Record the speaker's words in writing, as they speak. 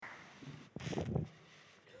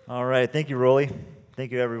All right, thank you, Rolly.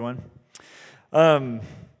 Thank you, everyone. Well,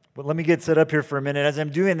 let me get set up here for a minute. As I'm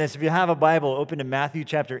doing this, if you have a Bible, open to Matthew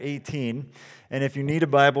chapter 18. And if you need a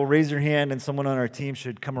Bible, raise your hand, and someone on our team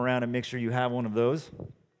should come around and make sure you have one of those.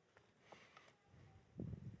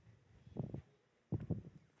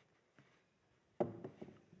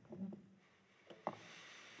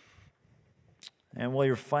 And while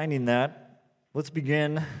you're finding that, let's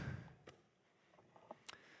begin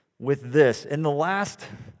with this. In the last,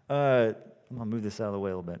 I'm going to move this out of the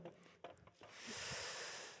way a little bit.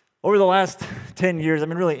 Over the last 10 years,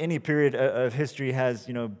 really any period of history has,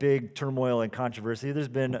 big turmoil and controversy. There's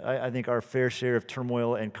been, I think, our fair share of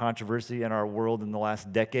turmoil and controversy in our world in the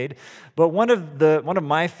last decade. But one of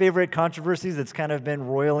my favorite controversies that's kind of been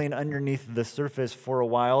roiling underneath the surface for a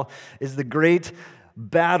while is the great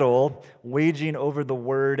battle waging over the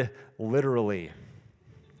word literally.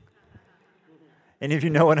 Any of you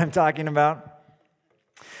know what I'm talking about?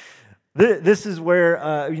 This is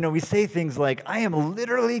where, we say things like, I am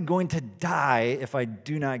literally going to die if I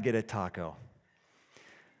do not get a taco.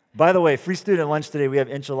 By the way, free student lunch today, we have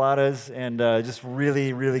enchiladas and just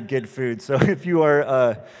really, really good food. So if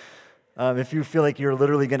you feel like you're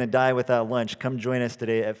literally going to die without lunch, come join us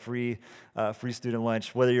today at free student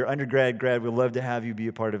lunch. Whether you're undergrad, grad, we'd love to have you be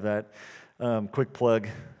a part of that. Quick plug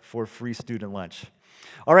for free student lunch.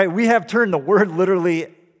 All right, we have turned the word literally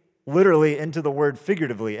into the word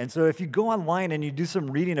figuratively. And so if you go online and you do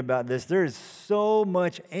some reading about this, there is so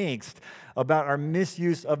much angst about our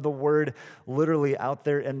misuse of the word literally out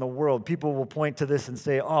there in the world. People will point to this and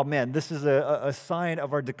say, oh man, this is a sign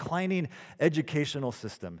of our declining educational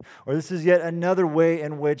system. Or this is yet another way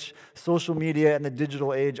in which social media and the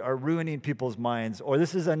digital age are ruining people's minds. Or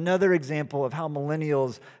this is another example of how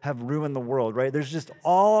millennials have ruined the world, right? There's just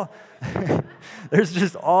all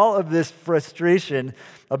of this frustration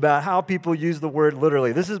about how people use the word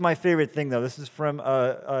literally. This is my favorite thing, though. This is from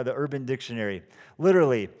the Urban Dictionary.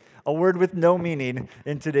 Literally, a word with no meaning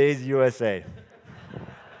in today's USA.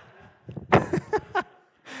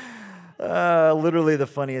 Literally the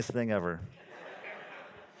funniest thing ever.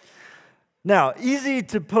 Now, easy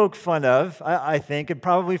to poke fun of, I think, and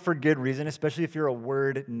probably for good reason, especially if you're a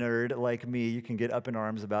word nerd like me. You can get up in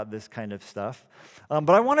arms about this kind of stuff.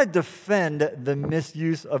 But I want to defend the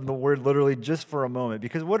misuse of the word literally just for a moment,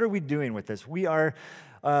 because what are we doing with this? We're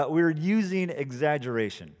using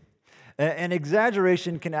exaggeration. And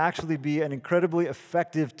exaggeration can actually be an incredibly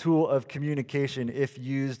effective tool of communication if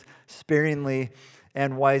used sparingly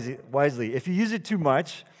and wisely. If you use it too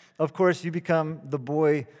much, of course, you become the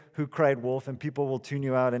boy who cried wolf, and people will tune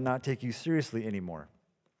you out and not take you seriously anymore.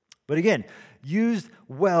 But again, used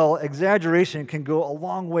well, exaggeration can go a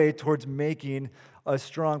long way towards making a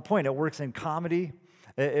strong point. It works in comedy.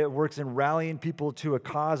 It works in rallying people to a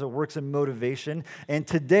cause. It works in motivation. And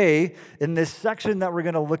today, in this section that we're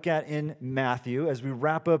going to look at in Matthew, as we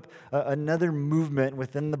wrap up another movement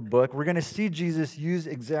within the book, we're going to see Jesus use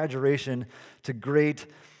exaggeration to great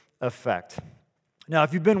effect. Now,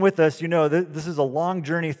 if you've been with us, you know this is a long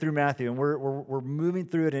journey through Matthew, and we're moving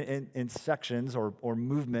through it in sections or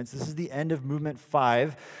movements. This is the end of movement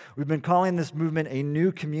 5. We've been calling this movement a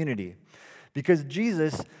new community, because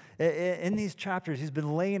Jesus, in these chapters, he's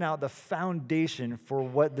been laying out the foundation for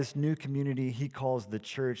what this new community he calls the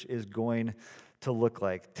church is going to look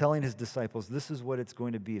like, telling his disciples, this is what it's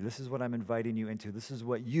going to be. This is what I'm inviting you into. This is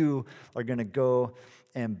what you are going to go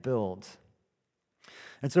and build.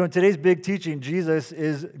 And so in today's big teaching, Jesus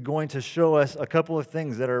is going to show us a couple of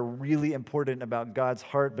things that are really important about God's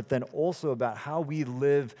heart, but then also about how we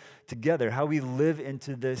live together, how we live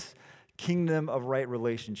into this kingdom of right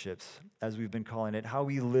relationships, as we've been calling it, how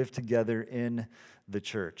we live together in the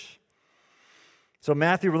church. So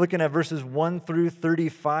Matthew, we're looking at verses 1 through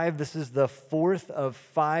 35. This is the fourth of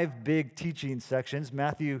 5 big teaching sections.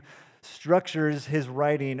 Matthew structures his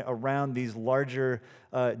writing around these larger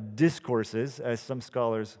discourses, as some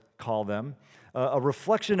scholars call them, a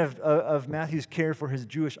reflection of Matthew's care for his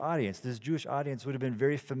Jewish audience. This Jewish audience would have been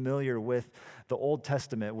very familiar with the Old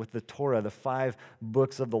Testament, with the Torah, the 5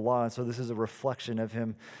 books of the law, and so this is a reflection of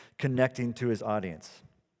him connecting to his audience.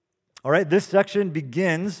 All right, this section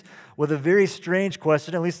begins with a very strange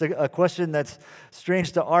question, at least a question that's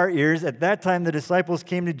strange to our ears. At that time, the disciples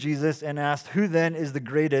came to Jesus and asked, who then is the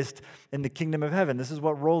greatest in the kingdom of heaven? This is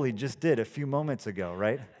what Rolly just did a few moments ago,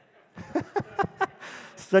 right?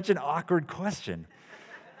 Such an awkward question.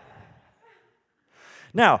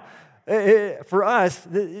 Now, For us,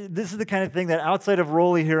 this is the kind of thing that outside of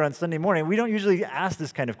Rolly here on Sunday morning, we don't usually ask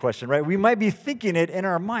this kind of question, right? We might be thinking it in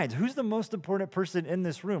our minds. Who's the most important person in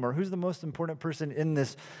this room, or who's the most important person in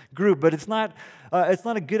this group? But it's not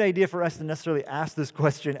a good idea for us to necessarily ask this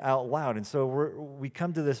question out loud. And so we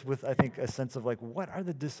come to this with, I think, a sense of like, what are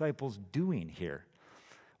the disciples doing here?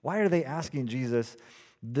 Why are they asking Jesus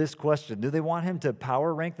this question? Do they want him to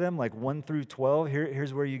power rank them, like 1 through 12?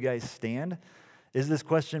 Here's where you guys stand. Is this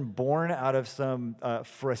question born out of some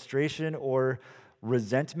frustration or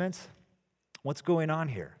resentment? What's going on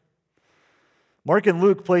here? Mark and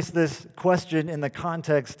Luke place this question in the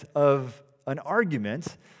context of an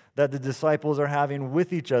argument that the disciples are having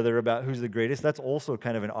with each other about who's the greatest. That's also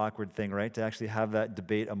kind of an awkward thing, right? To actually have that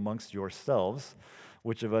debate amongst yourselves,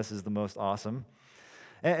 which of us is the most awesome.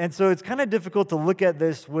 And so it's kind of difficult to look at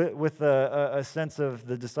this with a sense of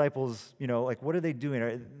the disciples, like what are they doing?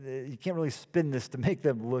 You can't really spin this to make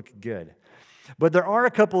them look good. But there are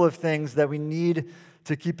a couple of things that we need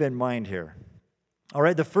to keep in mind here. All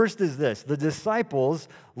right, the first is this. The disciples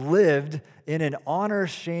lived in an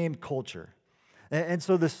honor-shame culture. And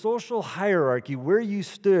so the social hierarchy, where you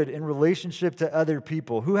stood in relationship to other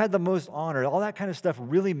people, who had the most honor, all that kind of stuff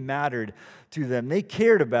really mattered to them. They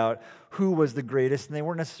cared about who was the greatest, and they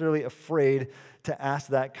weren't necessarily afraid to ask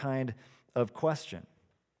that kind of question.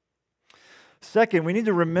 Second, we need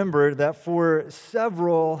to remember that for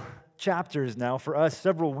several chapters now, for us,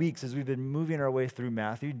 several weeks as we've been moving our way through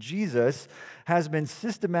Matthew, Jesus has been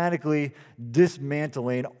systematically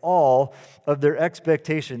dismantling all of their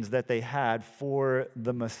expectations that they had for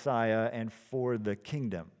the Messiah and for the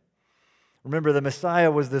kingdom. Remember, the Messiah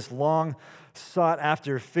was this long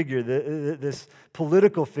sought-after figure, this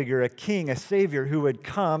political figure, a king, a savior who would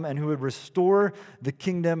come and who would restore the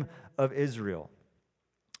kingdom of Israel.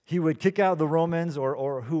 He would kick out the Romans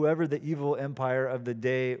or whoever the evil empire of the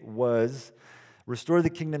day was, restore the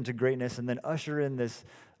kingdom to greatness, and then usher in this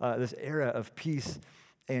era of peace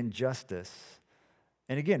and justice.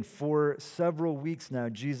 And again, for several weeks now,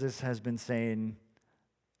 Jesus has been saying,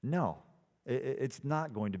 no, it's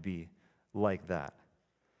not going to be like that.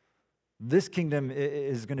 This kingdom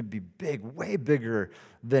is going to be big, way bigger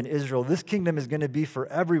than Israel. This kingdom is going to be for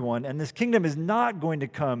everyone, and this kingdom is not going to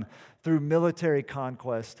come through military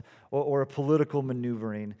conquest or a political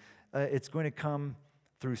maneuvering. It's going to come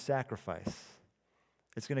through sacrifice.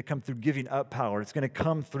 It's going to come through giving up power. It's going to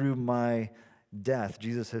come through my death.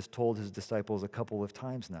 Jesus has told his disciples a couple of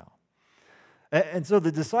times now. And so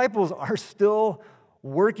the disciples are still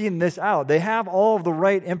working this out. They have all of the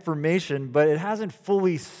right information, but it hasn't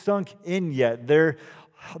fully sunk in yet. Their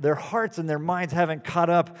hearts and their minds haven't caught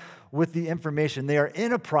up with the information. They are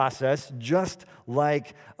in a process just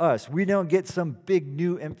like us. We don't get some big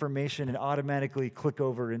new information and automatically click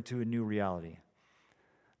over into a new reality.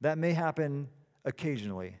 That may happen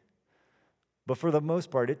occasionally, but for the most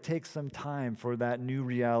part, it takes some time for that new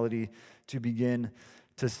reality to begin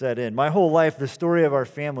to set in. My whole life, the story of our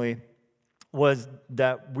family was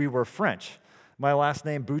that we were French. My last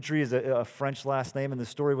name, Boutry, is a French last name, and the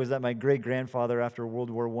story was that my great-grandfather, after World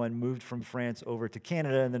War I, moved from France over to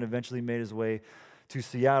Canada and then eventually made his way to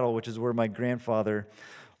Seattle, which is where my grandfather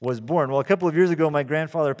was born. Well, a couple of years ago, my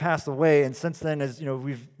grandfather passed away, and since then, as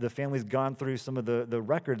the family's gone through some of the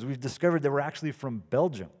records, we've discovered that we're actually from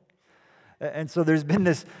Belgium. And so there's been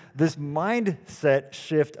this mindset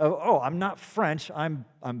shift of, I'm not French, I'm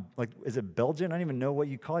like, is it Belgian? I don't even know what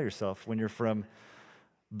you call yourself when you're from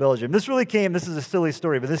Belgium. This is a silly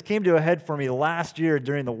story, but this came to a head for me last year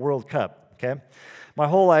during the World Cup, okay? My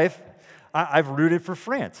whole life, I've rooted for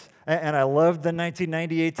France, and I loved the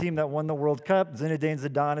 1998 team that won the World Cup. Zinedine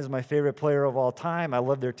Zidane is my favorite player of all time. I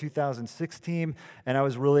loved their 2006 team, and I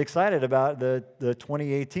was really excited about the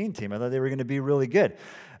 2018 team. I thought they were going to be really good.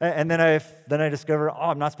 And then I discovered,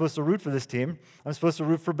 I'm not supposed to root for this team. I'm supposed to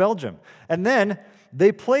root for Belgium. And then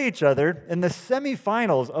they play each other in the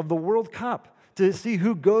semifinals of the World Cup to see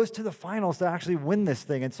who goes to the finals to actually win this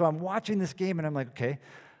thing. And so I'm watching this game, and I'm like, okay,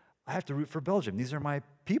 I have to root for Belgium. These are my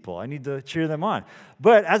people. I need to cheer them on.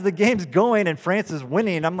 But as the game's going and France is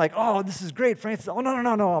winning, I'm like, this is great. France,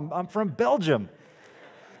 no, I'm from Belgium.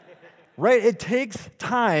 Right? It takes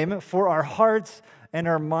time for our hearts and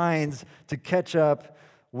our minds to catch up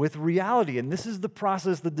with reality. And this is the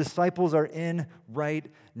process the disciples are in right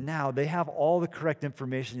now. They have all the correct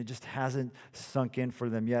information. It just hasn't sunk in for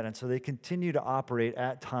them yet. And so they continue to operate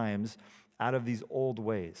at times out of these old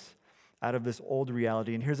ways, out of this old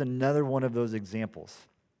reality. And here's another one of those examples.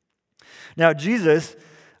 Now, Jesus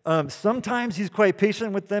Sometimes he's quite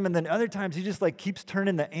patient with them, and then other times he just like keeps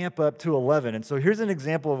turning the amp up to 11. And so here's an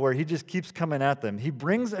example of where he just keeps coming at them. He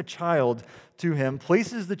brings a child to him,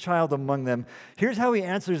 places the child among them. Here's how he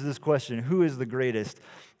answers this question: who is the greatest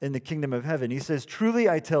in the kingdom of heaven? He says, "Truly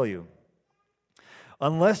I tell you,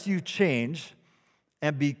 unless you change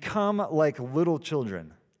and become like little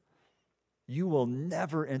children, you will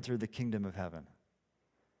never enter the kingdom of heaven.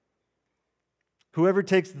 Whoever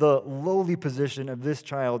takes the lowly position of this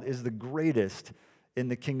child is the greatest in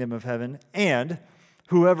the kingdom of heaven, and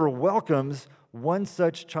whoever welcomes one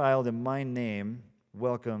such child in my name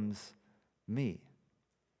welcomes me."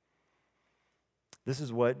 This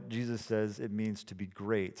is what Jesus says it means to be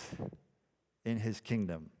great in his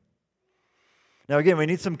kingdom. Now, again, we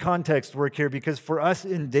need some context work here because for us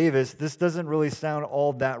in Davis, this doesn't really sound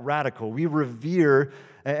all that radical. We revere,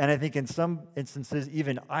 and I think in some instances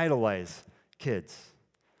even idolize kids.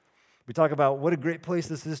 We talk about what a great place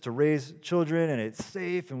this is to raise children, and it's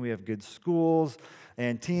safe, and we have good schools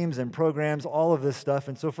and teams and programs, all of this stuff.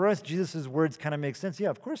 And so for us, Jesus' words kind of make sense. Yeah,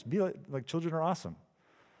 of course, be like children are awesome.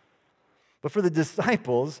 But for the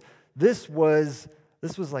disciples, this was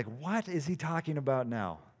like, what is he talking about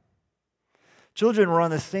now? Children were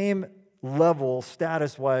on the same level,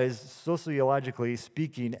 status-wise, sociologically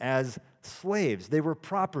speaking, as slaves. They were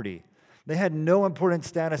property. They had no important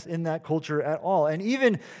status in that culture at all. And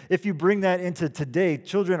even if you bring that into today,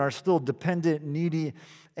 children are still dependent, needy,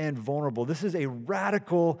 and vulnerable. This is a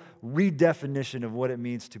radical redefinition of what it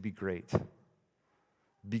means to be great.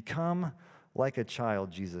 Become like a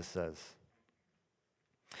child, Jesus says.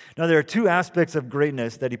 Now, there are two aspects of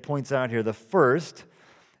greatness that he points out here. The first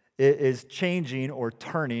is changing or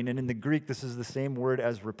turning, and in the Greek, this is the same word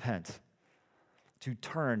as repent. To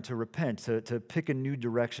turn, to repent, to pick a new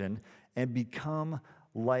direction and become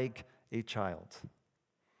like a child.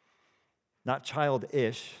 Not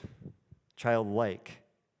childish, childlike.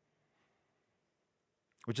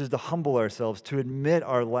 Which is to humble ourselves, to admit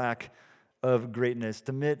our lack of greatness,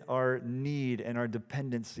 to admit our need and our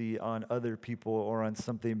dependency on other people or on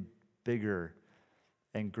something bigger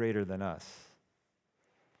and greater than us.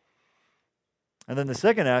 And then the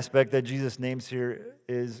second aspect that Jesus names here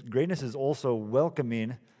is greatness is also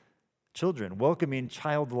welcoming children, welcoming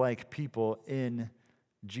childlike people in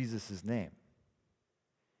Jesus' name.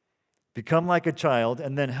 Become like a child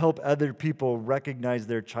and then help other people recognize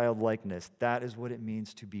their childlikeness. That is what it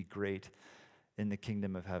means to be great in the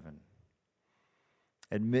kingdom of heaven.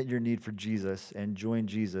 Admit your need for Jesus and join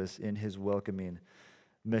Jesus in his welcoming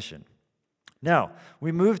mission. Now,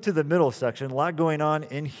 we move to the middle section, a lot going on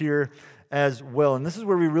in here as well. And this is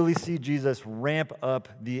where we really see Jesus ramp up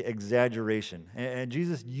the exaggeration. And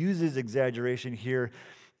Jesus uses exaggeration here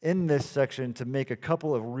in this section to make a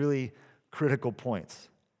couple of really critical points.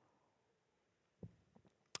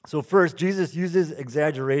 So first, Jesus uses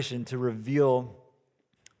exaggeration to reveal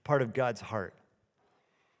part of God's heart.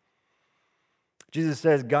 Jesus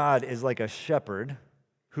says God is like a shepherd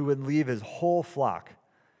who would leave his whole flock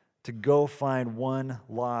to go find one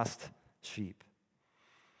lost sheep.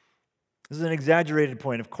 This is an exaggerated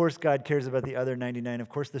point. Of course, God cares about the other 99. Of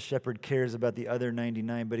course, the shepherd cares about the other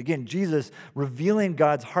 99. But again, Jesus revealing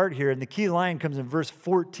God's heart here, and the key line comes in verse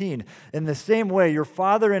 14. In the same way, your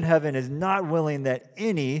Father in heaven is not willing that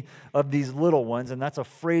any of these little ones, and that's a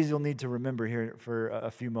phrase you'll need to remember here for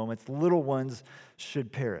a few moments, little ones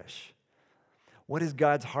should perish. What is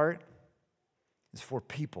God's heart? It's for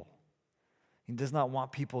people. He does not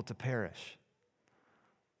want people to perish.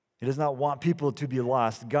 He does not want people to be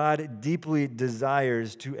lost. God deeply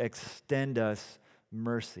desires to extend us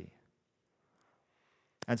mercy.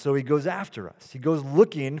 And so he goes after us. He goes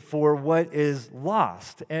looking for what is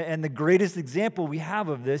lost. And the greatest example we have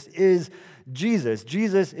of this is Jesus.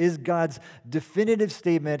 Jesus is God's definitive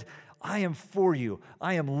statement, I am for you.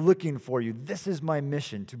 I am looking for you. This is my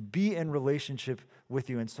mission, to be in relationship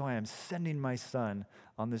with you. And so I am sending my son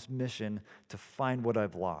on this mission to find what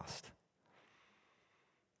I've lost.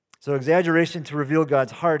 So exaggeration to reveal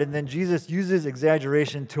God's heart, and then Jesus uses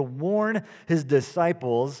exaggeration to warn his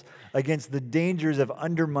disciples against the dangers of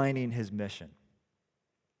undermining his mission.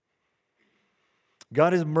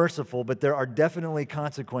 God is merciful, but there are definitely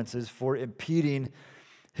consequences for impeding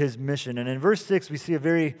his mission. And in verse 6, we see a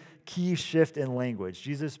very key shift in language.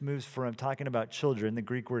 Jesus moves from talking about children, the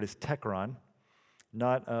Greek word is tekron,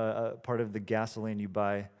 not a part of the gasoline you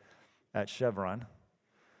buy at Chevron,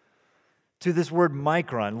 to this word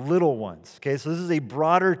micron, little ones. Okay, so this is a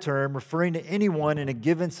broader term referring to anyone in a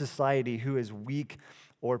given society who is weak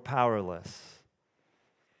or powerless.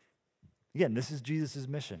 Again, this is Jesus'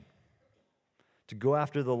 mission, to go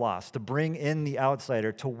after the lost, to bring in the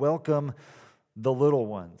outsider, to welcome the little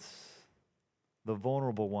ones, the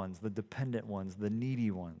vulnerable ones, the dependent ones, the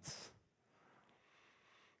needy ones.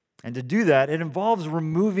 And to do that, it involves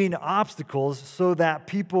removing obstacles so that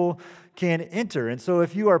people can enter. And so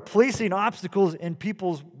if you are placing obstacles in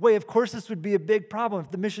people's way, of course this would be a big problem.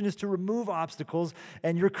 If the mission is to remove obstacles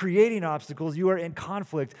and you're creating obstacles, you are in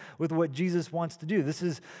conflict with what Jesus wants to do. This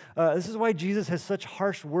is why Jesus has such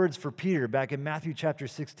harsh words for Peter back in Matthew chapter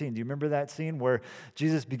 16. Do you remember that scene where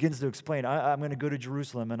Jesus begins to explain, I'm going to go to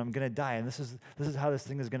Jerusalem and I'm going to die, and this is how this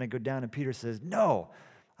thing is going to go down. And Peter says, no,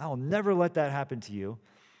 I will never let that happen to you.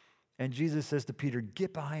 And Jesus says to Peter,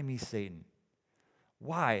 get behind me, Satan.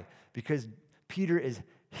 Why? Because Peter is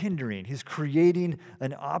hindering. He's creating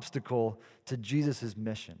an obstacle to Jesus'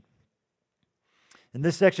 mission. In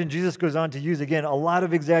this section, Jesus goes on to use, again, a lot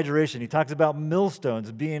of exaggeration. He talks about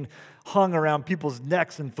millstones being hung around people's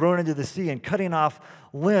necks and thrown into the sea and cutting off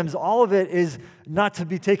limbs. All of it is not to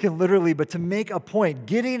be taken literally, but to make a point.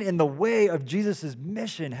 Getting in the way of Jesus'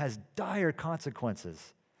 mission has dire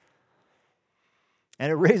consequences. And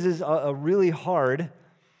it raises a really hard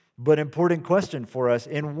but important question for us.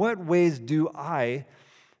 In what ways do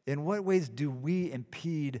we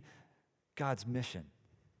impede God's mission?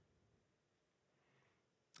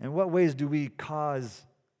 In what ways do we cause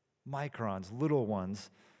microns, little ones,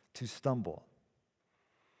 to stumble?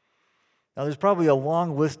 Now, there's probably a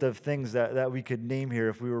long list of things that we could name here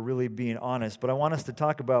if we were really being honest, but I want us to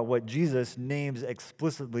talk about what Jesus names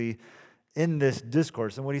explicitly in this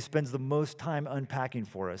discourse and what he spends the most time unpacking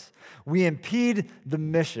for us. We impede the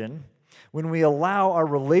mission when we allow our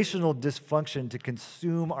relational dysfunction to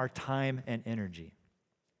consume our time and energy.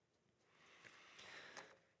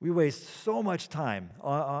 We waste so much time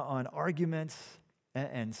on arguments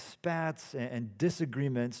and spats and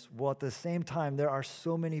disagreements, while at the same time there are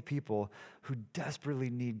so many people who desperately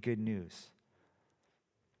need good news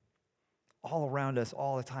all around us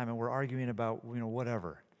all the time, and we're arguing about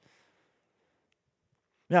whatever.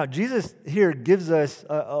 Now, Jesus here gives us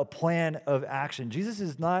a plan of action. Jesus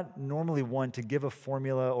is not normally one to give a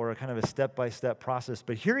formula or a kind of a step-by-step process,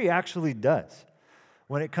 but here he actually does.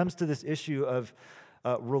 When it comes to this issue of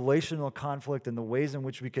relational conflict and the ways in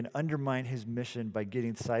which we can undermine his mission by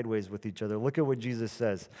getting sideways with each other, look at what Jesus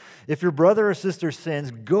says. If your brother or sister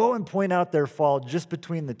sins, go and point out their fault just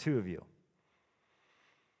between the two of you.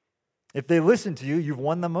 If they listen to you, you've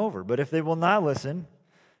won them over. But if they will not listen,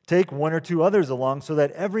 take one or two others along so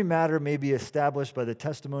that every matter may be established by the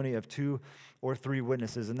testimony of 2 or 3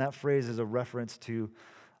 witnesses. And that phrase is a reference to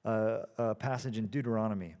a passage in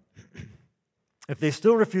Deuteronomy. If they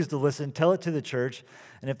still refuse to listen, tell it to the church.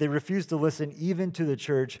 And if they refuse to listen even to the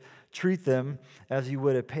church, treat them as you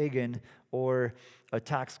would a pagan or a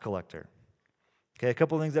tax collector. Okay, a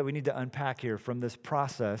couple of things that we need to unpack here from this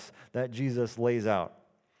process that Jesus lays out.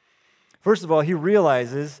 First of all, he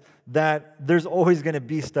realizes that there's always going to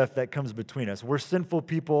be stuff that comes between us. We're sinful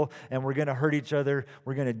people, and we're going to hurt each other.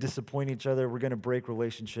 We're going to disappoint each other. We're going to break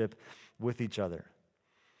relationship with each other.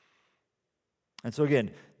 And so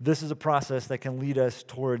again, this is a process that can lead us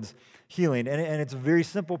towards healing, and it's a very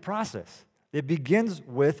simple process. It begins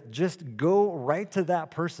with just go right to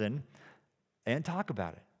that person and talk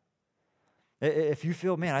about it. If you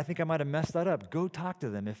feel, man, I think I might have messed that up, go talk to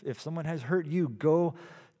them. If someone has hurt you, go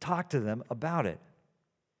talk to them about it.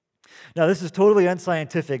 Now, this is totally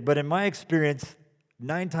unscientific, but in my experience,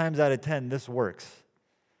 9 times out of 10, this works.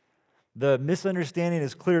 The misunderstanding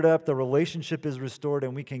is cleared up, the relationship is restored,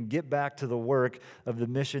 and we can get back to the work of the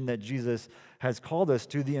mission that Jesus has called us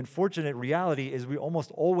to. The unfortunate reality is we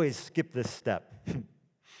almost always skip this step.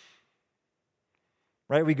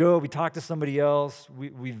 Right? We go, we talk to somebody else,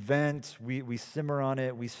 we vent, we simmer on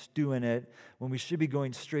it, we stew in it, when we should be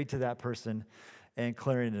going straight to that person and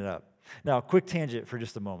clearing it up. Now, a quick tangent for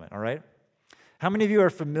just a moment, all right? How many of you are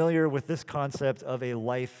familiar with this concept of a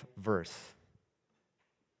life verse?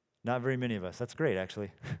 Not very many of us. That's great,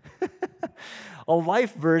 actually. A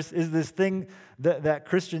life verse is this thing that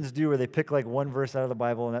Christians do where they pick like one verse out of the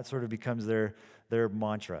Bible and that sort of becomes their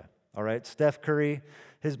mantra, all right? Steph Curry,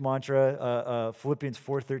 his mantra, Philippians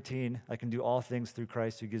 4:13, I can do all things through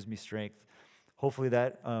Christ who gives me strength. Hopefully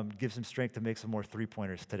that gives him strength to make some more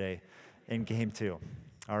three-pointers today in game 2,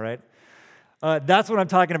 all right? That's what I'm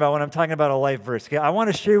talking about when I'm talking about a life verse. Okay, I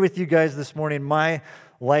want to share with you guys this morning my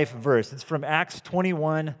life verse. It's from Acts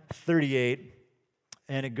 21:38,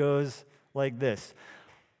 and it goes like this.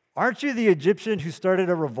 Aren't you the Egyptian who started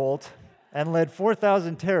a revolt and led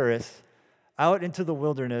 4,000 terrorists out into the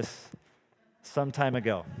wilderness some time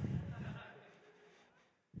ago?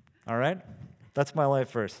 All right? That's my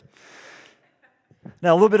life verse.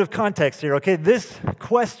 Now, a little bit of context here, okay? This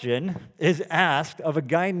question is asked of a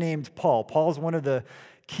guy named Paul. Paul's one of the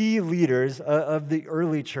key leaders of the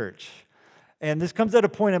early church. And this comes at a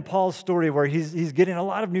point in Paul's story where he's getting a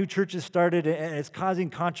lot of new churches started, and it's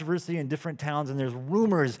causing controversy in different towns, and there's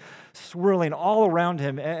rumors swirling all around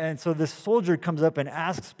him. And so this soldier comes up and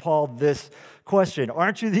asks Paul this question: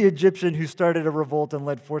 "Aren't you the Egyptian who started a revolt and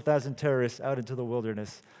led 4,000 terrorists out into the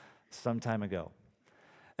wilderness some time ago?"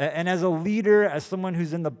 And as a leader, as someone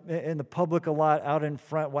who's in the public a lot, out in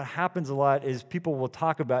front, what happens a lot is people will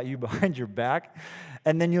talk about you behind your back,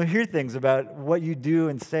 and then you'll hear things about what you do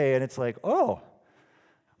and say, and it's like, oh,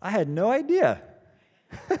 I had no idea.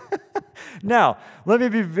 Now, let me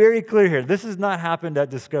be very clear here. This has not happened at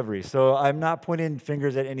Discovery, so I'm not pointing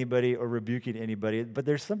fingers at anybody or rebuking anybody, but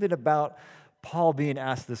there's something about Paul being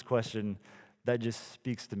asked this question that just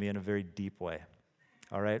speaks to me in a very deep way,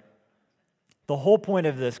 all right? The whole point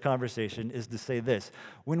of this conversation is to say this: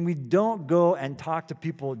 when we don't go and talk to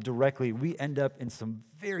people directly, we end up in some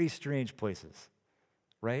very strange places,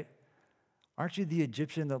 right? Aren't you the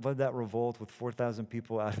Egyptian that led that revolt with 4,000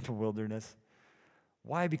 people out in the wilderness?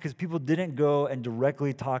 Why? Because people didn't go and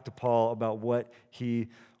directly talk to Paul about what he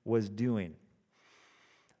was doing.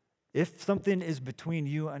 If something is between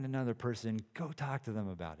you and another person, go talk to them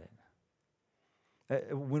about it.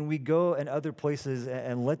 When we go in other places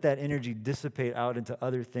and let that energy dissipate out into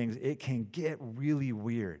other things, it can get really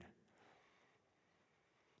weird.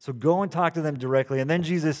 So go and talk to them directly. And then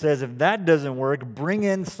Jesus says, if that doesn't work, bring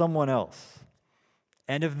in someone else.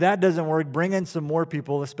 And if that doesn't work, bring in some more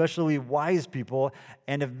people, especially wise people.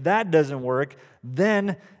 And if that doesn't work,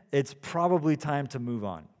 then it's probably time to move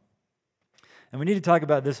on. And we need to talk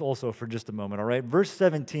about this also for just a moment, all right? Verse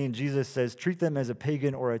 17, Jesus says, treat them as a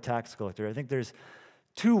pagan or a tax collector. I think there's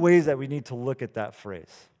two ways that we need to look at that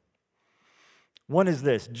phrase. One is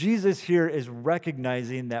this: Jesus here is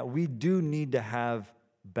recognizing that we do need to have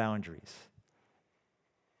boundaries.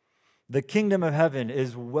 The kingdom of heaven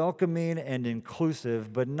is welcoming and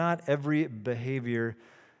inclusive, but not every behavior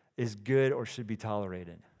is good or should be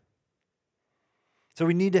tolerated. So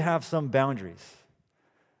we need to have some boundaries.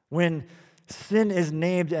 When sin is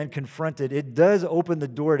named and confronted, it does open the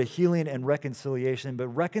door to healing and reconciliation, but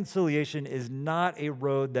reconciliation is not a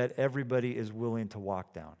road that everybody is willing to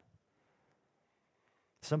walk down.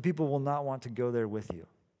 Some people will not want to go there with you.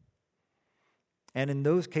 And in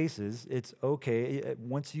those cases, it's okay.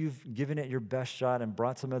 Once you've given it your best shot and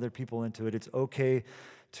brought some other people into it, it's okay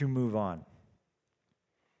to move on.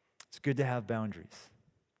 It's good to have boundaries.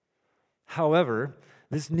 However,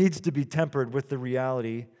 this needs to be tempered with the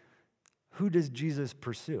reality: who does Jesus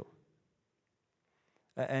pursue?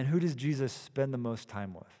 And who does Jesus spend the most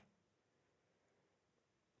time with?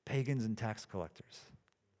 Pagans and tax collectors.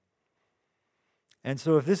 And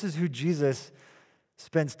so if this is who Jesus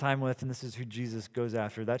spends time with and this is who Jesus goes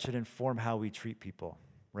after, that should inform how we treat people,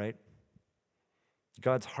 right?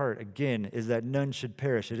 God's heart, again, is that none should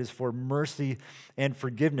perish. It is for mercy and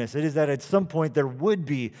forgiveness. It is that at some point there would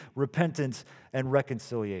be repentance and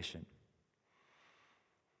reconciliation.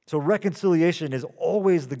 So reconciliation is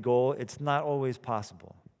always the goal. It's not always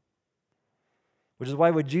possible. Which is why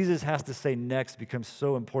what Jesus has to say next becomes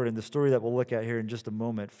so important. The story that we'll look at here in just a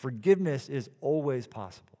moment. Forgiveness is always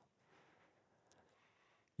possible.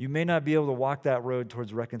 You may not be able to walk that road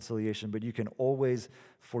towards reconciliation, but you can always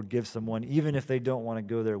forgive someone, even if they don't want to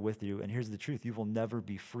go there with you. And here's the truth: you will never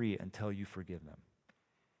be free until you forgive them.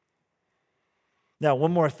 Now,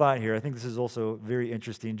 one more thought here. I think this is also very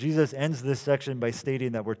interesting. Jesus ends this section by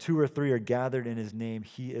stating that where 2 or 3 are gathered in his name,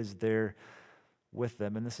 he is there with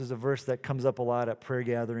them. And this is a verse that comes up a lot at prayer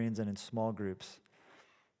gatherings and in small groups.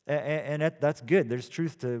 And that's good. There's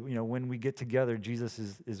truth to, when we get together,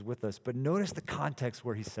 Jesus is with us. But notice the context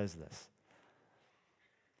where he says this.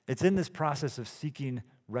 It's in this process of seeking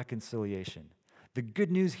reconciliation. The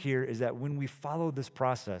good news here is that when we follow this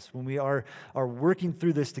process, when we are working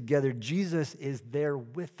through this together, Jesus is there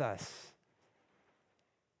with us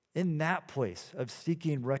in that place of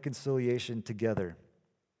seeking reconciliation together.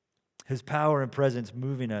 His power and presence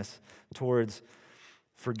moving us towards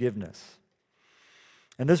forgiveness.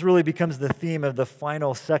 And this really becomes the theme of the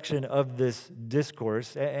final section of this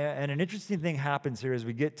discourse. And an interesting thing happens here as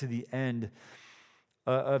we get to the end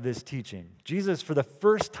of this teaching. Jesus, for the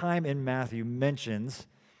first time in Matthew, mentions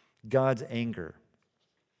God's anger.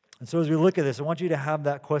 And so as we look at this, I want you to have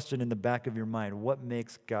that question in the back of your mind. What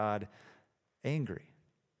makes God angry?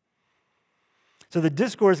 So the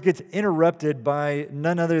discourse gets interrupted by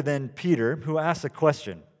none other than Peter, who asks a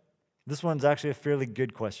question. This one's actually a fairly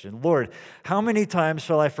good question. Lord, how many times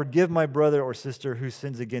shall I forgive my brother or sister who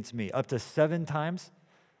sins against me? Up to 7 times?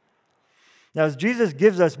 Now, as Jesus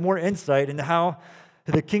gives us more insight into how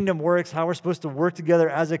the kingdom works, how we're supposed to work together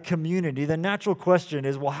as a community, the natural question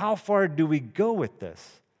is, well, how far do we go with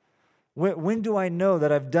this? When do I know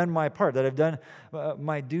that I've done my part, that I've done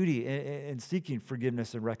my duty in seeking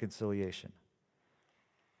forgiveness and reconciliation?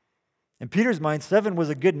 In Peter's mind, 7 was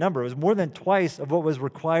a good number. It was more than twice of what was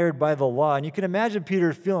required by the law. And you can imagine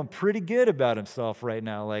Peter feeling pretty good about himself right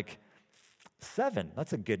now, like, 7,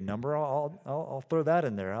 that's a good number. I'll throw that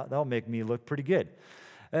in there. That'll make me look pretty good.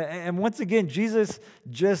 And once again, Jesus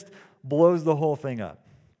just blows the whole thing up.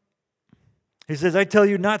 He says, I tell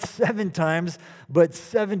you, not 7 times, but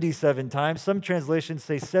 77 times. Some translations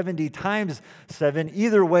say 70 times 7.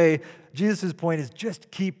 Either way, Jesus' point is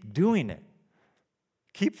just keep doing it.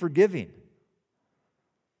 Keep forgiving.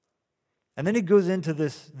 And then he goes into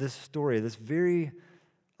this story, this very,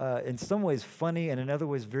 in some ways funny and in other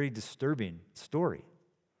ways very disturbing story.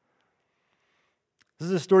 This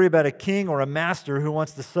is a story about a king or a master who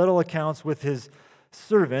wants to settle accounts with his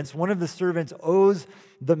servants. One of the servants owes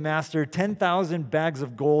the master 10,000 bags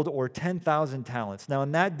of gold or 10,000 talents. Now,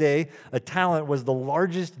 in that day, a talent was the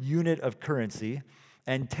largest unit of currency,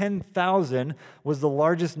 and 10,000 was the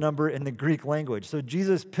largest number in the Greek language. So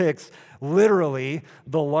Jesus picks literally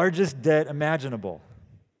the largest debt imaginable,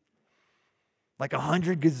 like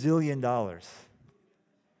 $100 gazillion.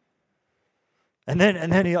 And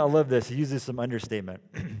then I love this. He uses some understatement.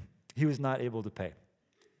 He was not able to pay.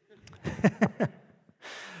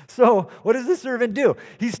 So what does the servant do?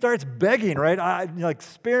 He starts begging, right? Like,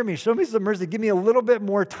 spare me, show me some mercy, give me a little bit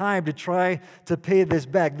more time to try to pay this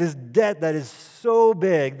back. This debt that is so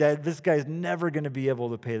big that this guy's never going to be able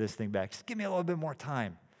to pay this thing back. Just give me a little bit more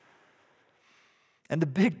time. And the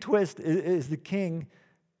big twist is the king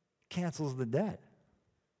cancels the debt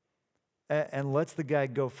and lets the guy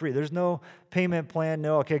go free. There's no payment plan,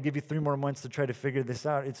 okay, I'll give you 3 more months to try to figure this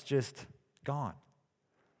out. It's just gone.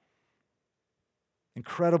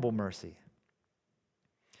 Incredible mercy.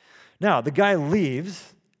 Now, the guy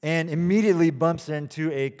leaves and immediately bumps into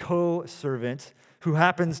a co-servant who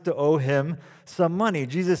happens to owe him some money.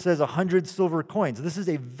 Jesus says 100 silver coins. This is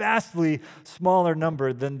a vastly smaller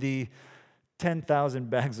number than the 10,000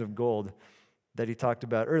 bags of gold that he talked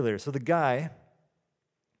about earlier. So the guy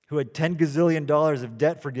who had $10 gazillion of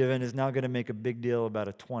debt forgiven is now going to make a big deal about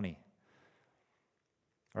a 20.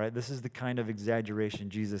 All right, this is the kind of exaggeration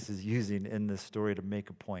Jesus is using in this story to make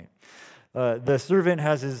a point. The servant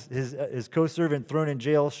has his co-servant thrown in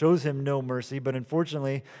jail, shows him no mercy, but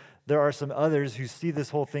unfortunately, there are some others who see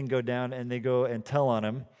this whole thing go down, and they go and tell on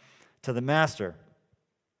him to the master.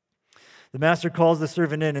 The master calls the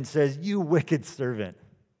servant in and says, "You wicked servant,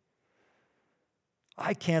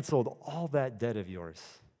 I canceled all that debt of yours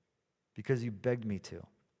because you begged me to.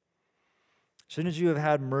 Shouldn't you have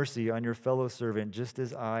had mercy on your fellow servant just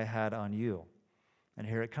as I had on you?" And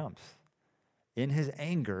here it comes. In his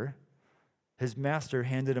anger, his master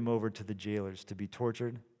handed him over to the jailers to be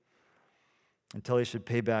tortured until he should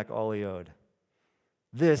pay back all he owed.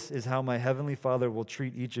 This is how my heavenly Father will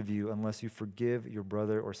treat each of you unless you forgive your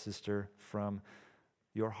brother or sister from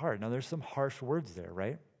your heart. Now, there's some harsh words there,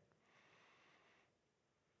 right?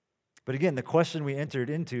 But again, the question we entered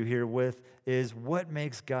into here with is, what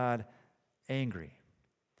makes God angry?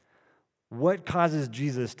 What causes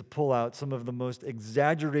Jesus to pull out some of the most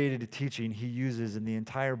exaggerated teaching he uses in the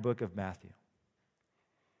entire book of Matthew?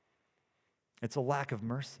 It's a lack of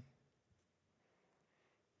mercy.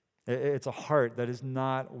 It's a heart that is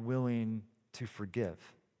not willing to forgive.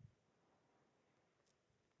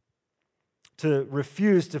 To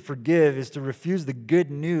refuse to forgive is to refuse the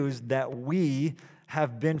good news that we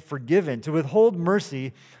have been forgiven. To withhold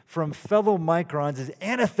mercy from fellow microns is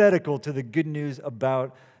antithetical to the good news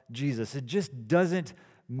about Jesus. It just doesn't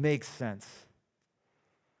make sense.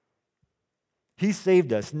 He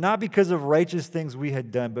saved us, not because of righteous things we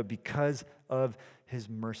had done, but because of his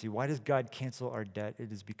mercy. Why does God cancel our debt?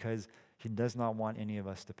 It is because he does not want any of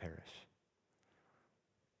us to perish.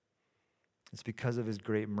 It's because of his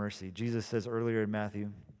great mercy. Jesus says earlier in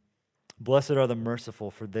Matthew, "Blessed are the merciful,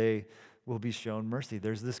 for they will be shown mercy."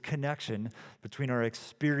 There's this connection between our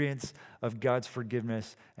experience of God's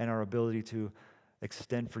forgiveness and our ability to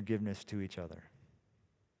extend forgiveness to each other.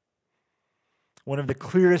 One of the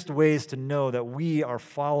clearest ways to know that we are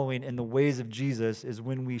following in the ways of Jesus is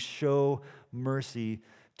when we show mercy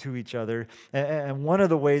to each other. And one of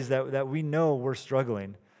the ways that we know we're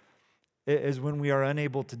struggling is when we are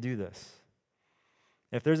unable to do this.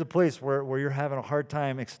 If there's a place where you're having a hard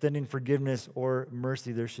time extending forgiveness or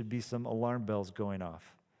mercy, there should be some alarm bells going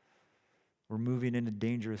off. We're moving into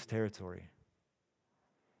dangerous territory.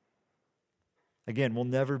 Again, we'll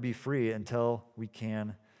never be free until we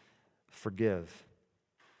can forgive.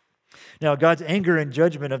 Now, God's anger and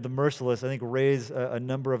judgment of the merciless, I think, raise a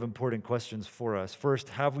number of important questions for us. First,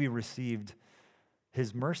 have we received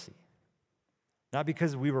his mercy? Not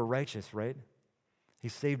because we were righteous, right? He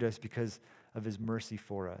saved us because of his mercy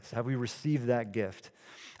for us. Have we received that gift?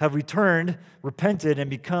 Have we turned, repented, and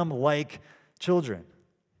become like children?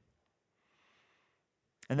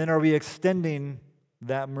 And then are we extending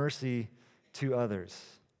that mercy to others?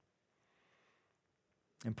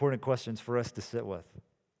 Important questions for us to sit with.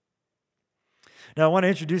 Now, I want to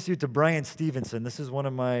introduce you to Bryan Stevenson. This is one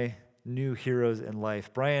of my new heroes in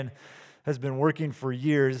life. Bryan has been working for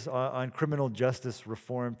years on criminal justice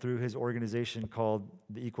reform through his organization called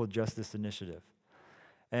the Equal Justice Initiative.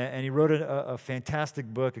 And he wrote a fantastic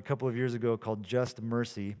book a couple of years ago called Just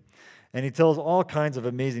Mercy. And he tells all kinds of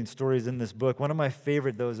amazing stories in this book. One of my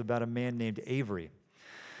favorite, though, is about a man named Avery.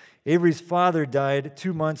 Avery's father died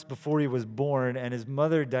 2 months before he was born, and his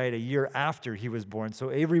mother died a year after he was born.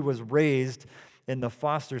 So Avery was raised in the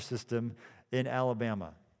foster system in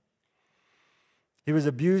Alabama. He was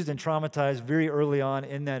abused and traumatized very early on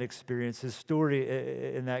in that experience. His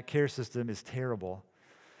story in that care system is terrible.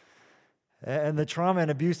 And the trauma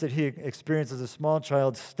and abuse that he experienced as a small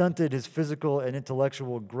child stunted his physical and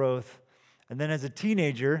intellectual growth. And then as a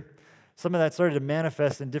teenager, some of that started to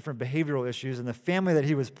manifest in different behavioral issues, and the family that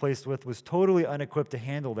he was placed with was totally unequipped to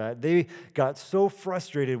handle that. They got so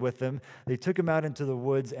frustrated with him, they took him out into the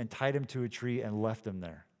woods and tied him to a tree and left him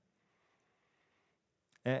there.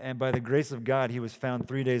 And by the grace of God, he was found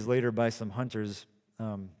 3 days later by some hunters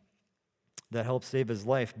that helped save his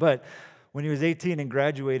life. But when he was 18 and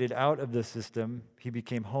graduated out of the system, he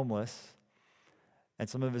became homeless, and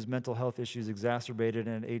some of his mental health issues exacerbated,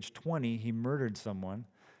 and at age 20, he murdered someone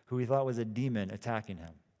who he thought was a demon attacking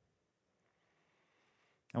him.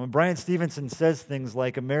 And when Bryan Stevenson says things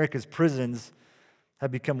like America's prisons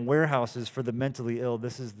have become warehouses for the mentally ill,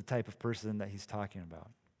 this is the type of person that he's talking about,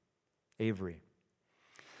 Avery.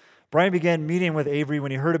 Bryan began meeting with Avery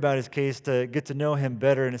when he heard about his case to get to know him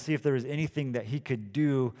better and to see if there was anything that he could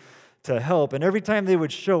do to help. And every time they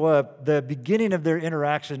would show up, the beginning of their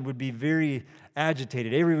interaction would be very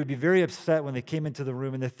agitated. Avery would be very upset when they came into the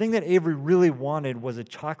room. And the thing that Avery really wanted was a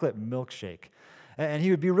chocolate milkshake. And he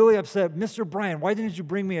would be really upset, Mr. Bryan, why didn't you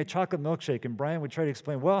bring me a chocolate milkshake? And Bryan would try to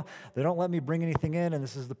explain, well, they don't let me bring anything in, and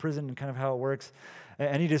this is the prison and kind of how it works.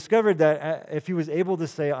 And he discovered that if he was able to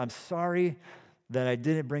say, I'm sorry that I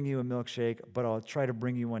didn't bring you a milkshake, but I'll try to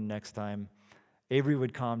bring you one next time, Avery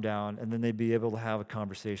would calm down, and then they'd be able to have a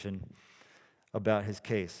conversation about his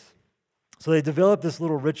case. So they developed this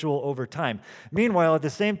little ritual over time. Meanwhile, at the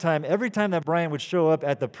same time, every time that Bryan would show up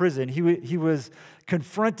at the prison, he was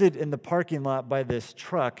confronted in the parking lot by this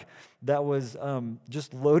truck that was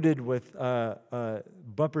just loaded with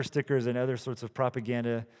bumper stickers and other sorts of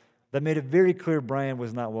propaganda that made it very clear Bryan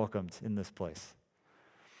was not welcomed in this place.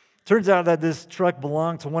 Turns out that this truck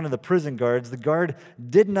belonged to one of the prison guards. The guard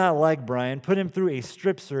did not like Bryan, put him through a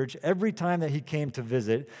strip search every time that he came to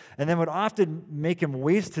visit, and then would often make him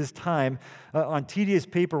waste his time on tedious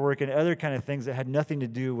paperwork and other kind of things that had nothing to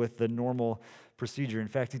do with the normal procedure. In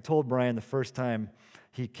fact, he told Bryan the first time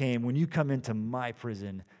he came, when you come into my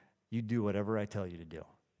prison, you do whatever I tell you to do.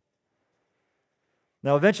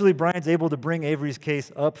 Now, eventually, Bryan's able to bring Avery's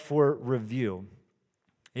case up for review.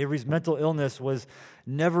 Avery's mental illness was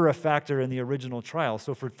never a factor in the original trial.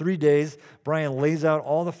 So for 3 days, Bryan lays out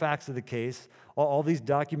all the facts of the case, all these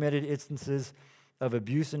documented instances of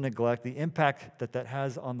abuse and neglect, the impact that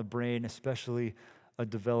has on the brain, especially a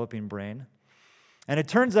developing brain. And it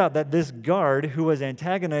turns out that this guard who was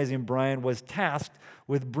antagonizing Bryan was tasked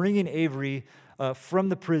with bringing Avery from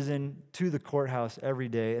the prison to the courthouse every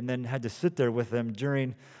day and then had to sit there with him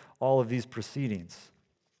during all of these proceedings.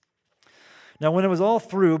 Now, when it was all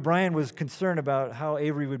through, Bryan was concerned about how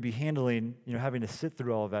Avery would be handling, having to sit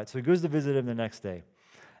through all of that. So he goes to visit him the next day.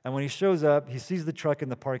 And when he shows up, he sees the truck in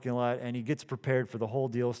the parking lot, and he gets prepared for the whole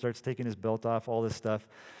deal, starts taking his belt off, all this stuff,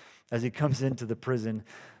 as he comes into the prison.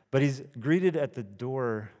 But he's greeted at the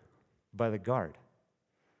door by the guard.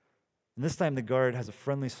 And this time the guard has a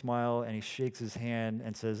friendly smile, and he shakes his hand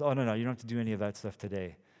and says, oh, no, you don't have to do any of that stuff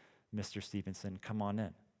today, Mr. Stevenson. Come on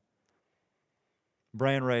in.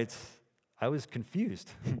 Bryan writes, I was confused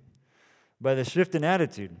by the shift in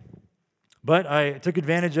attitude. But I took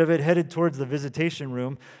advantage of it, headed towards the visitation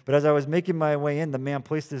room. But as I was making my way in, the man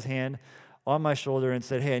placed his hand on my shoulder and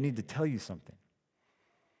said, hey, I need to tell you something.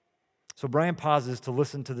 So Bryan pauses to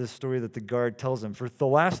listen to this story that the guard tells him. For the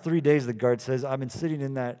last 3 days, the guard says, I've been sitting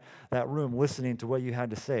in that room listening to what you had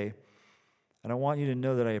to say, and I want you to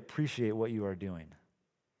know that I appreciate what you are doing.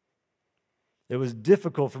 It was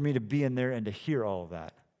difficult for me to be in there and to hear all of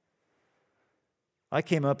that. I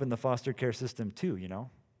came up in the foster care system too, you know.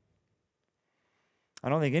 I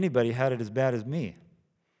don't think anybody had it as bad as me.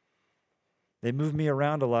 They moved me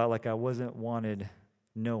around a lot like I wasn't wanted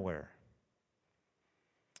nowhere.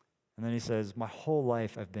 And then he says, my whole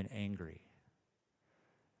life I've been angry.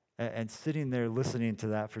 And sitting there listening to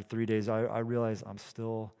that for 3 days, I realized I'm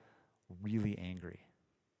still really angry.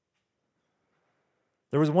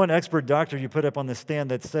 There was one expert doctor you put up on the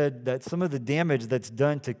stand that said that some of the damage that's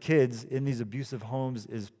done to kids in these abusive homes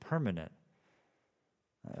is permanent.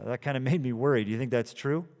 That kind of made me worried. Do you think that's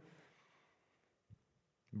true?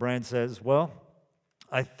 Brian says, well,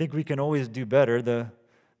 I think we can always do better. The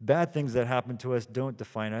bad things that happen to us don't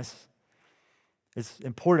define us. It's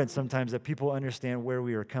important sometimes that people understand where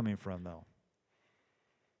we are coming from, though.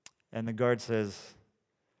 And the guard says,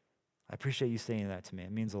 I appreciate you saying that to me.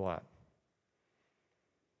 It means a lot.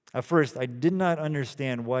 At first, I did not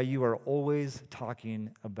understand why you are always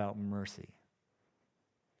talking about mercy.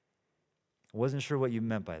 I wasn't sure what you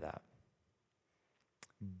meant by that.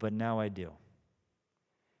 But now I do.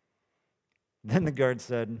 Then the guard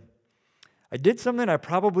said, I did something I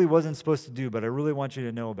probably wasn't supposed to do, but I really want you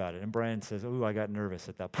to know about it. And Brian says, oh, I got nervous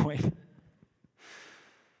at that point. And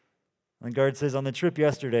the guard says, on the trip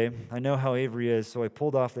yesterday, I know how Avery is, so I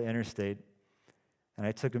pulled off the interstate, and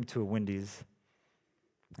I took him to a Wendy's,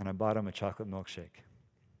 and I bought him a chocolate milkshake.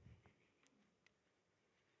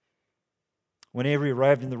 When Avery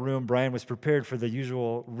arrived in the room, Brian was prepared for the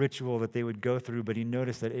usual ritual that they would go through, but he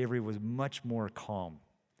noticed that Avery was much more calm.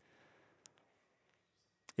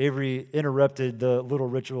 Avery interrupted the little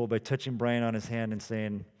ritual by touching Brian on his hand and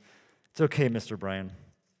saying, it's okay, Mr. Brian.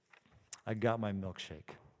 I got my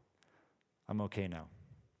milkshake. I'm okay now.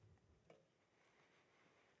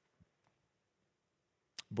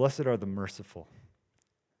 Blessed are the merciful,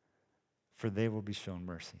 for they will be shown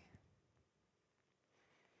mercy.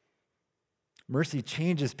 Mercy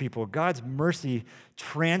changes people. God's mercy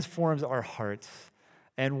transforms our hearts.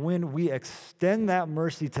 And when we extend that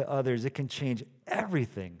mercy to others, it can change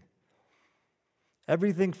everything.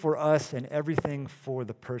 Everything for us and everything for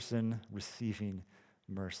the person receiving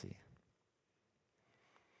mercy.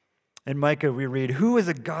 In Micah, we read, who is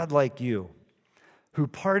a God like you, who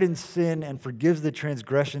pardons sin and forgives the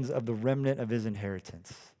transgressions of the remnant of his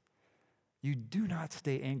inheritance? You do not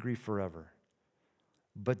stay angry forever,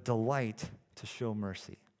 but delight to show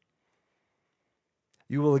mercy.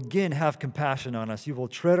 You will again have compassion on us. You will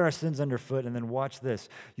tread our sins underfoot, and then watch this.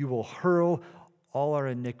 You will hurl all our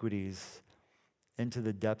iniquities into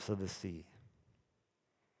the depths of the sea.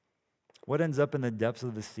 What ends up in the depths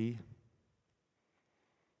of the sea?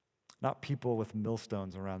 Not people with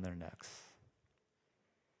millstones around their necks.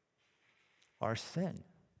 Our sin,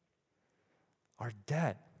 our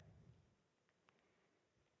debt.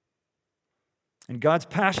 And God's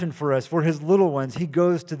passion for us, for his little ones, he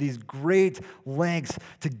goes to these great lengths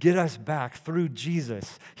to get us back through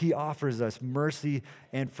Jesus. He offers us mercy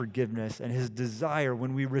and forgiveness. And his desire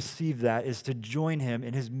when we receive that is to join him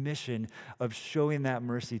in his mission of showing that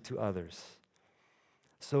mercy to others.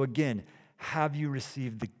 So again, have you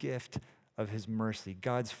received the gift of his mercy,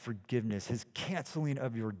 God's forgiveness, his canceling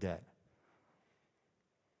of your debt?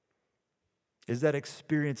 Is that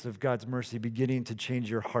experience of God's mercy beginning to change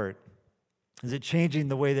your heart? Is it changing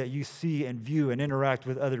the way that you see and view and interact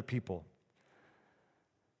with other people?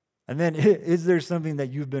 And then, is there something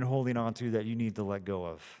that you've been holding on to that you need to let go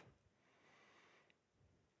of?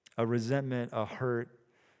 A resentment, a hurt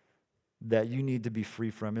that you need to be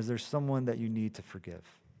free from? Is there someone that you need to forgive?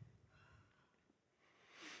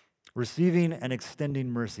 Receiving and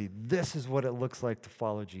extending mercy. This is what it looks like to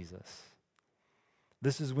follow Jesus.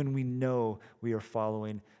 This is when we know we are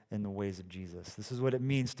following in the ways of Jesus. This is what it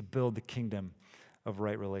means to build the kingdom of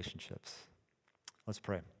right relationships. Let's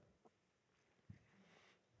pray.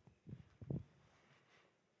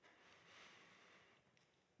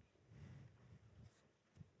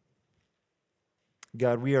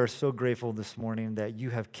 God, we are so grateful this morning that you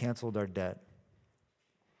have canceled our debt,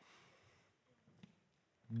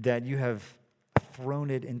 that you have thrown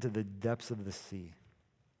it into the depths of the sea.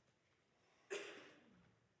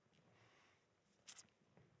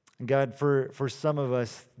 God, for some of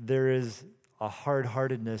us, there is a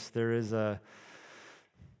hard-heartedness. There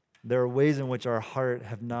are ways in which our heart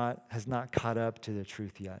has not caught up to the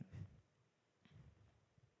truth yet.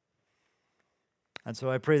 And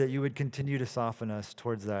so I pray that you would continue to soften us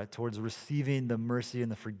towards that, towards receiving the mercy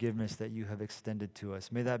and the forgiveness that you have extended to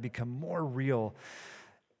us. May that become more real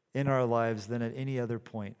in our lives than at any other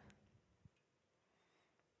point.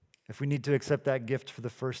 If we need to accept that gift for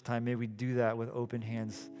the first time, may we do that with open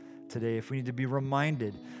hands today. If we need to be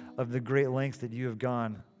reminded of the great lengths that you have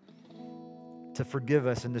gone to forgive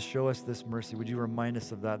us and to show us this mercy. Would you remind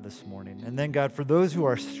us of that this morning? And then, God, for those who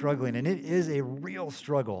are struggling, and it is a real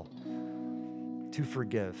struggle to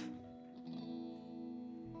forgive,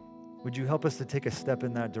 would you help us to take a step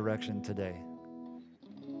in that direction today?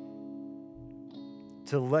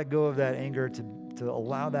 To let go of that anger, to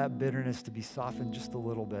allow that bitterness to be softened just a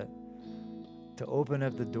little bit, to open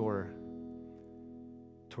up the door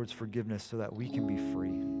towards forgiveness so that we can be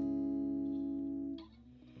free.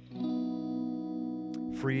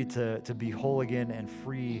 Free to be whole again and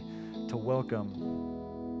free to welcome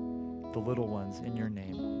the little ones in your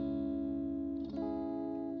name.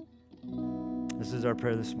 This is our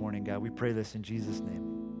prayer this morning, God. We pray this in Jesus'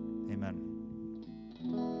 name. Amen.